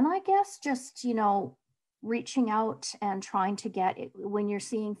 And I guess just, reaching out and trying to get it when you're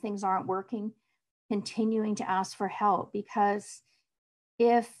seeing things aren't working, continuing to ask for help, because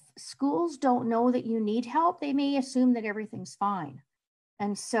if schools don't know that you need help, they may assume that everything's fine.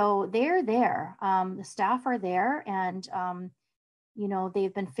 And so they're there, the staff are there, and,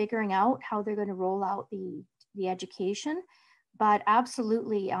 they've been figuring out how they're going to roll out the education. But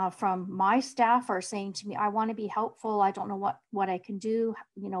absolutely, from my staff are saying to me, I want to be helpful. I don't know what I can do.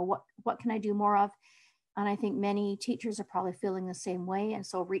 What can I do more of? And I think many teachers are probably feeling the same way. And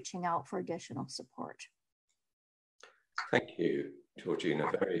so reaching out for additional support. Thank you, Georgina,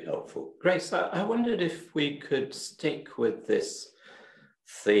 very helpful. Grace, I wondered if we could stick with this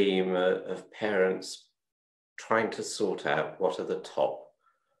theme of parents trying to sort out what are the top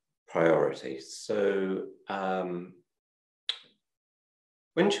priorities. So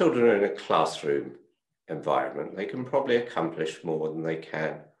when children are in a classroom environment, they can probably accomplish more than they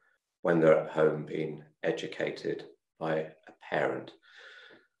can when they're at home being educated by a parent.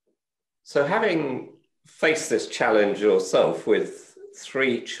 So having faced this challenge yourself with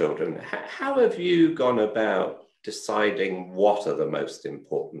 3 children, how have you gone about deciding what are the most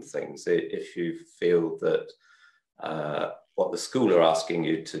important things? If you feel that what the school are asking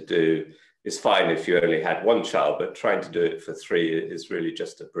you to do is fine if you only had 1 child, but trying to do it for 3 is really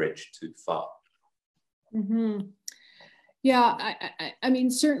just a bridge too far. Mm-hmm. Yeah, I mean,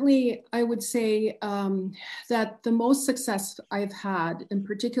 certainly I would say that the most success I've had, in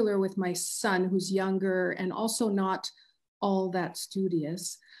particular with my son, who's younger and also not all that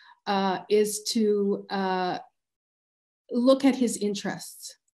studious, is to look at his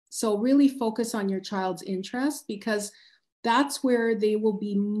interests. So really focus on your child's interests, because that's where they will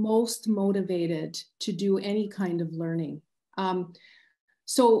be most motivated to do any kind of learning.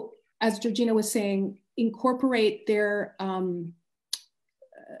 So as Georgina was saying, incorporate them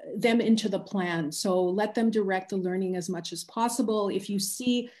into the plan. So let them direct the learning as much as possible. If you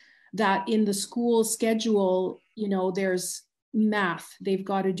see that in the school schedule, you know, there's math, they've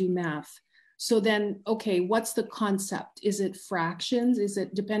got to do math. So then, okay, what's the concept? Is it fractions? Is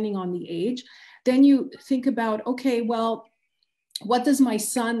it depending on the age? Then you think about, okay, well, what does my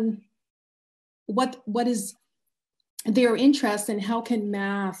son, what is their interest, and how can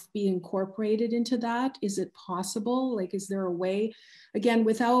math be incorporated into that? Is it possible? Like, is there a way, again,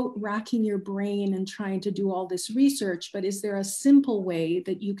 without racking your brain and trying to do all this research, but is there a simple way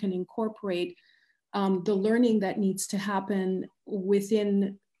that you can incorporate the learning that needs to happen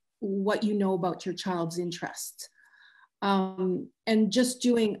within what you know about your child's interests? And just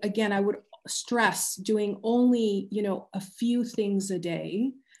doing, again, I would stress doing only, you know, a few things a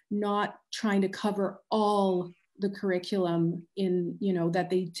day, not trying to cover all the curriculum in, you know, that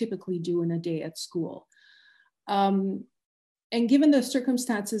they typically do in a day at school. And given the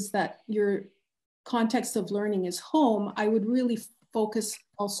circumstances that your context of learning is home, I would really focus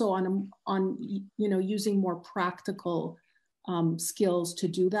also on you know, using more practical skills to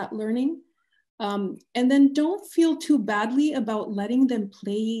do that learning. And then don't feel too badly about letting them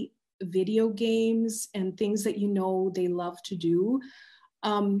play video games and things that you know they love to do.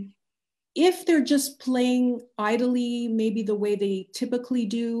 If they're just playing idly, maybe the way they typically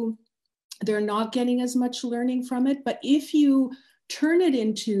do, they're not getting as much learning from it. But if you turn it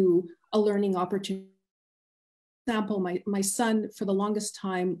into a learning opportunity, for example, my son for the longest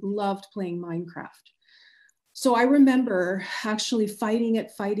time loved playing Minecraft. So I remember actually fighting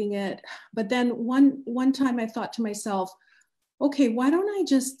it. But then one time I thought to myself, okay, why don't I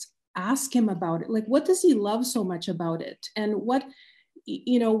just ask him about it? Like, what does he love so much about it? And what,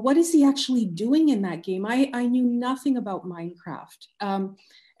 you know, what is he actually doing in that game? I knew nothing about Minecraft.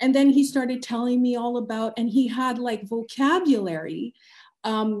 And then he started telling me all about, and he had like vocabulary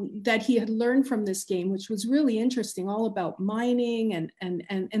that he had learned from this game, which was really interesting, all about mining.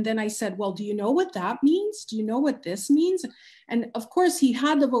 And then I said, well, do you know what that means? Do you know what this means? And of course he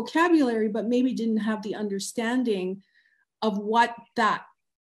had the vocabulary, but maybe didn't have the understanding of what that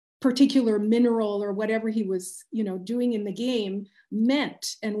particular mineral or whatever he was, you know, doing in the game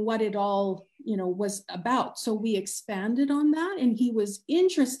meant and what it all, you know, was about. So we expanded on that, and he was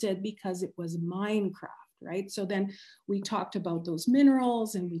interested because it was Minecraft, right? So then we talked about those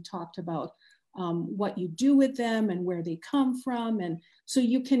minerals, and we talked about what you do with them and where they come from. And so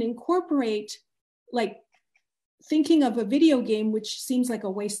you can incorporate, like, thinking of a video game, which seems like a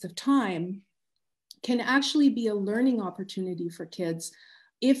waste of time, can actually be a learning opportunity for kids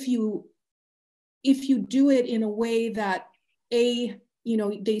if you do it in a way that, A, you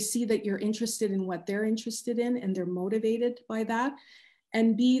know, they see that you're interested in what they're interested in and they're motivated by that,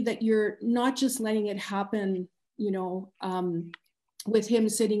 and B, that you're not just letting it happen, you know, with him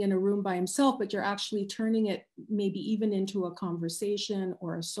sitting in a room by himself, but you're actually turning it maybe even into a conversation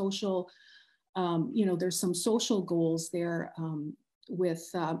or a social, you know, there's some social goals there with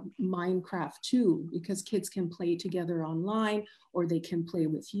Minecraft too, because kids can play together online, or they can play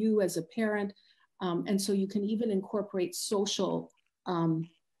with you as a parent. And so you can even incorporate social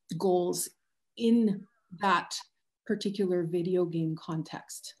goals in that particular video game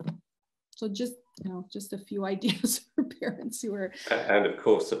context. So just, you know, just a few ideas for parents who are... And of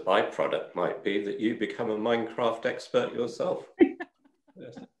course, a byproduct might be that you become a Minecraft expert yourself.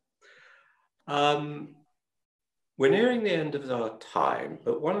 Yes. We're nearing the end of our time,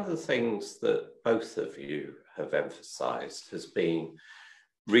 but one of the things that both of you have emphasized has been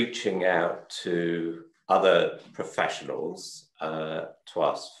reaching out to other professionals to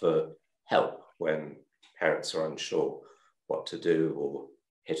ask for help when parents are unsure what to do or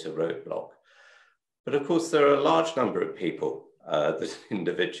hit a roadblock. But of course, there are a large number of people that an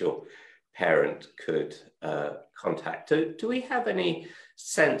individual parent could contact. Do we have any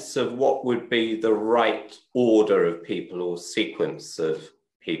sense of what would be the right order of people or sequence of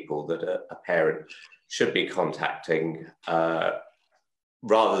people that a parent should be contacting,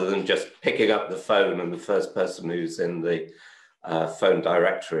 rather than just picking up the phone and the first person who's in the phone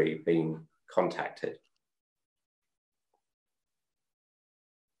directory being contacted?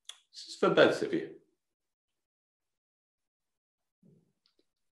 This is for both of you.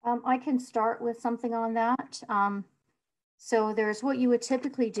 I can start with something on that. So there's what you would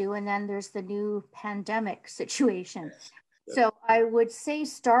typically do, and then there's the new pandemic situation. So I would say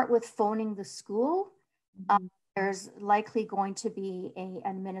start with phoning the school. There's likely going to be an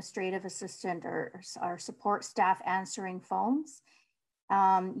administrative assistant or support staff answering phones.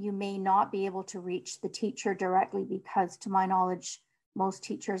 You may not be able to reach the teacher directly because, to my knowledge, most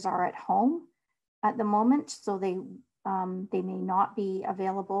teachers are at home. at the moment, so they may not be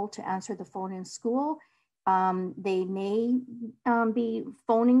available to answer the phone in school. They may be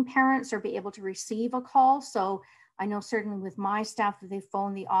phoning parents or be able to receive a call. So I know certainly with my staff, if they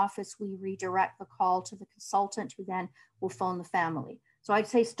phone the office, we redirect the call to the consultant who then will phone the family. So I'd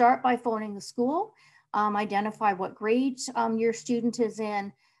say start by phoning the school, identify what grade your student is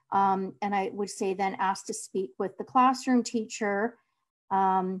in, and I would say then ask to speak with the classroom teacher.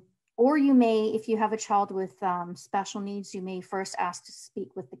 Or you may, if you have a child with special needs, you may first ask to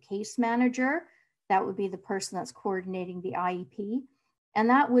speak with the case manager. That would be the person that's coordinating the IEP. And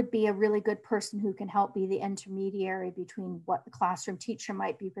that would be a really good person who can help be the intermediary between what the classroom teacher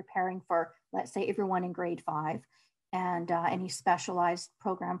might be preparing for, let's say, everyone in grade 5 and any specialized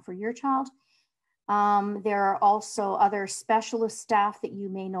program for your child. There are also other specialist staff that you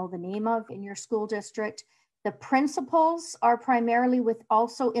may know the name of in your school district. The principals are primarily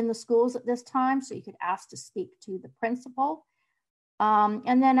also in the schools at this time, so you could ask to speak to the principal.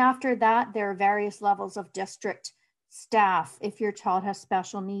 And then after that, there are various levels of district staff. If your child has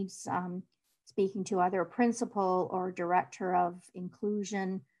special needs, speaking to either a principal or director of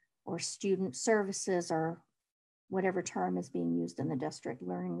inclusion or student services or whatever term is being used in the district,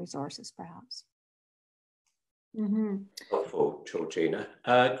 learning resources perhaps. Helpful, Georgina.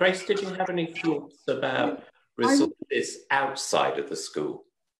 Grace, did you have any thoughts about resources outside of the school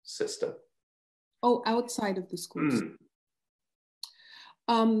system? Oh, outside of the schools.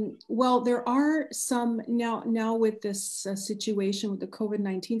 Well, there are some now with this situation, with the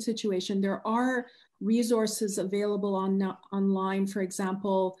COVID-19 situation, there are resources available online. For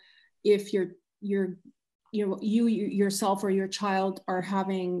example, if you yourself or your child are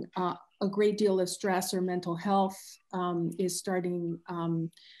having a great deal of stress or mental health is starting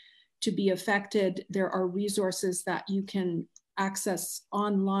to be affected, there are resources that you can access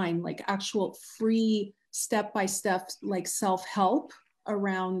online, like actual free step-by-step, like self-help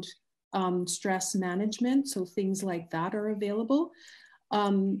around stress management. So things like that are available.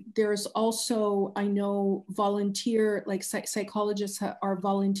 There's also, I know, psychologists are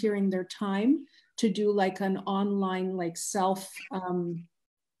volunteering their time to do like an online, like self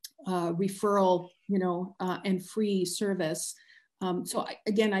referral, and free service. So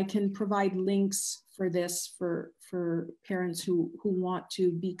again, I can provide links for this for parents who want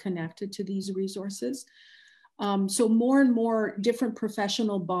to be connected to these resources. So more and more different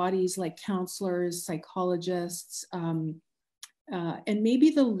professional bodies like counselors, psychologists, and maybe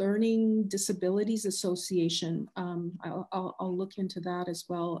the Learning Disabilities Association. I'll look into that as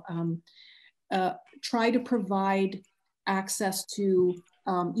well. Try to provide access to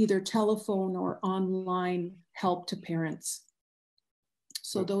either telephone or online help to parents.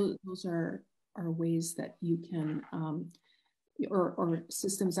 So those are ways that you can, or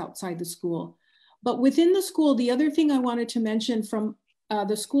systems outside the school. But within the school, the other thing I wanted to mention from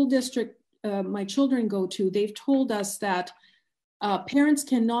the school district my children go to, they've told us that parents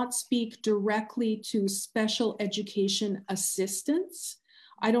cannot speak directly to special education assistants.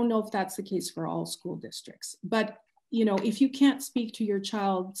 I don't know if that's the case for all school districts, but if you can't speak to your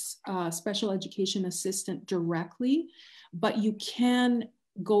child's special education assistant directly, but you can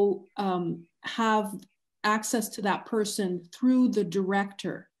go have access to that person through the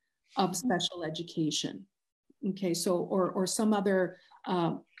director of special education. Okay, so or some other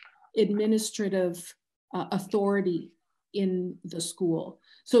administrative authority in the school.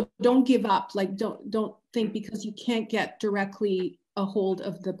 So don't give up. Like don't think because you can't get directly a hold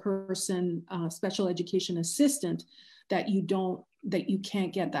of the person, special education assistant, that you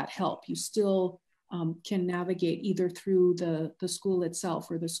can't get that help. You still can navigate either through the school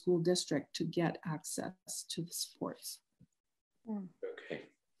itself or the school district to get access to the supports. Okay.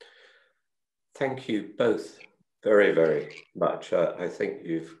 Thank you both very, very much. I think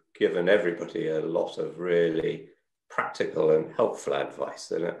you've given everybody a lot of really practical and helpful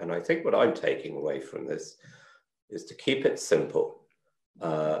advice. And I think what I'm taking away from this is to keep it simple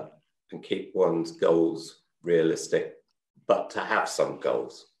and keep one's goals realistic, but to have some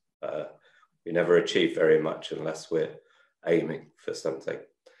goals. We never achieve very much unless we're aiming for something.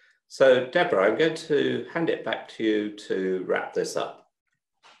 So Deborah, I'm going to hand it back to you to wrap this up.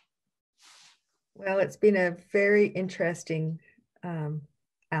 Well, it's been a very interesting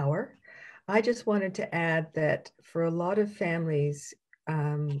hour. I just wanted to add that for a lot of families,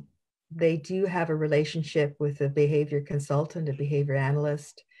 they do have a relationship with a behavior consultant, a behavior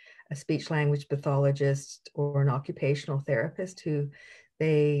analyst, a speech language pathologist, or an occupational therapist who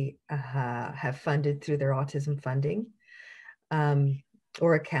they have funded through their autism funding,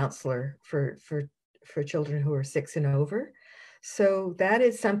 or a counselor for children who are 6 and over. So that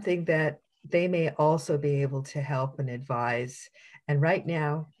is something that they may also be able to help and advise. And right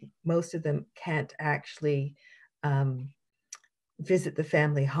now, most of them can't actually visit the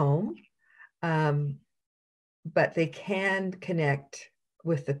family home, but they can connect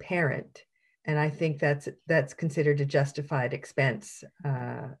with the parent. And I think that's considered a justified expense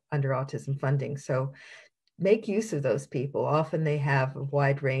under autism funding. So make use of those people. Often they have a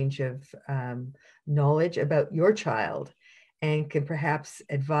wide range of knowledge about your child and can perhaps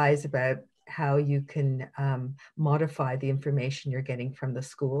advise about how you can modify the information you're getting from the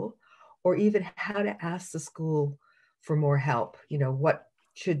school, or even how to ask the school for more help. You know, what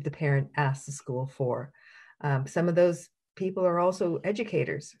should the parent ask the school for? Some of those people are also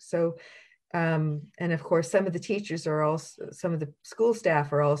educators. So, and of course, some of the teachers are also, some of the school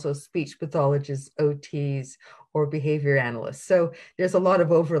staff are also speech pathologists, OTs, or behavior analysts. So there's a lot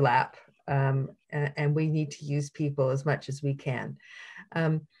of overlap, and we need to use people as much as we can.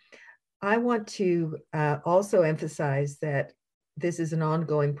 I want to also emphasize that this is an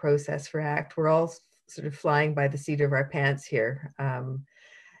ongoing process for ACT. We're all sort of flying by the seat of our pants here.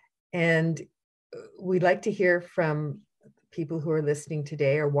 And we'd like to hear from people who are listening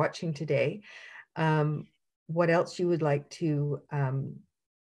today or watching today, what else you would like to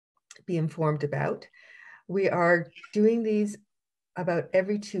be informed about. We are doing these about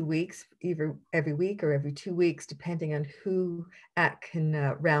every 2 weeks, either every week or every 2 weeks, depending on who ACT can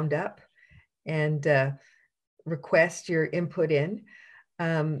round up and request your input in.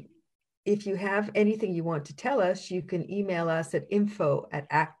 If you have anything you want to tell us, you can email us at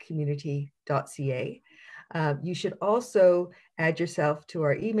info@actcommunity.ca. You should also add yourself to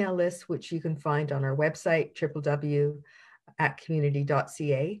our email list, which you can find on our website,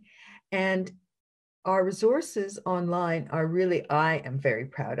 www.actcommunity.ca. And our resources online are really, I am very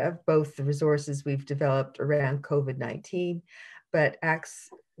proud of, both the resources we've developed around COVID-19, but ACT's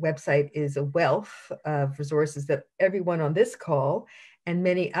website is a wealth of resources that everyone on this call and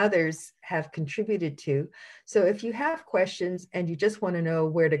many others have contributed to. So if you have questions and you just want to know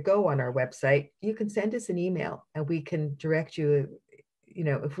where to go on our website, you can send us an email and we can direct you. You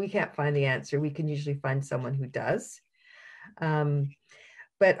know, if we can't find the answer, we can usually find someone who does.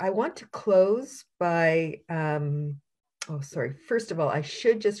 But I want to close by, first of all, I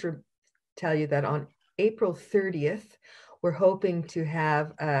should just tell you that on April 30th, we're hoping to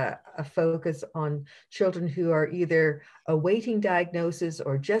have a focus on children who are either awaiting diagnosis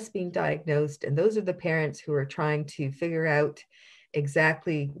or just being diagnosed. And those are the parents who are trying to figure out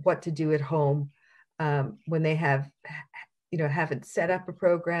exactly what to do at home when they have, haven't set up a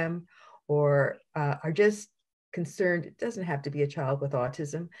program or are just concerned. It doesn't have to be a child with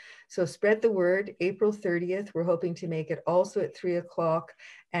autism. So spread the word. April 30th, we're hoping to make it also at 3 o'clock,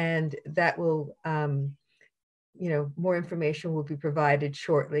 and that will, more information will be provided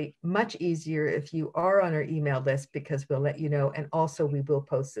shortly. Much easier if you are on our email list, because we'll let you know. And also we will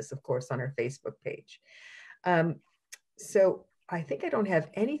post this, of course, on our Facebook page. So I think I don't have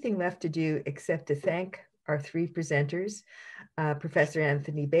anything left to do except to thank our three presenters, Professor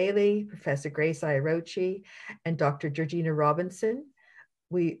Anthony Bailey, Professor Grace Iarocci, and Dr. Georgina Robinson.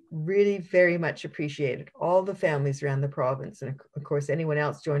 We really very much appreciated all the families around the province, and of course, anyone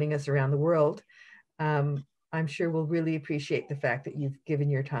else joining us around the world. I'm sure will really appreciate the fact that you've given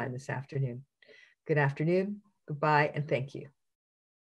your time this afternoon. Good afternoon, goodbye, and thank you.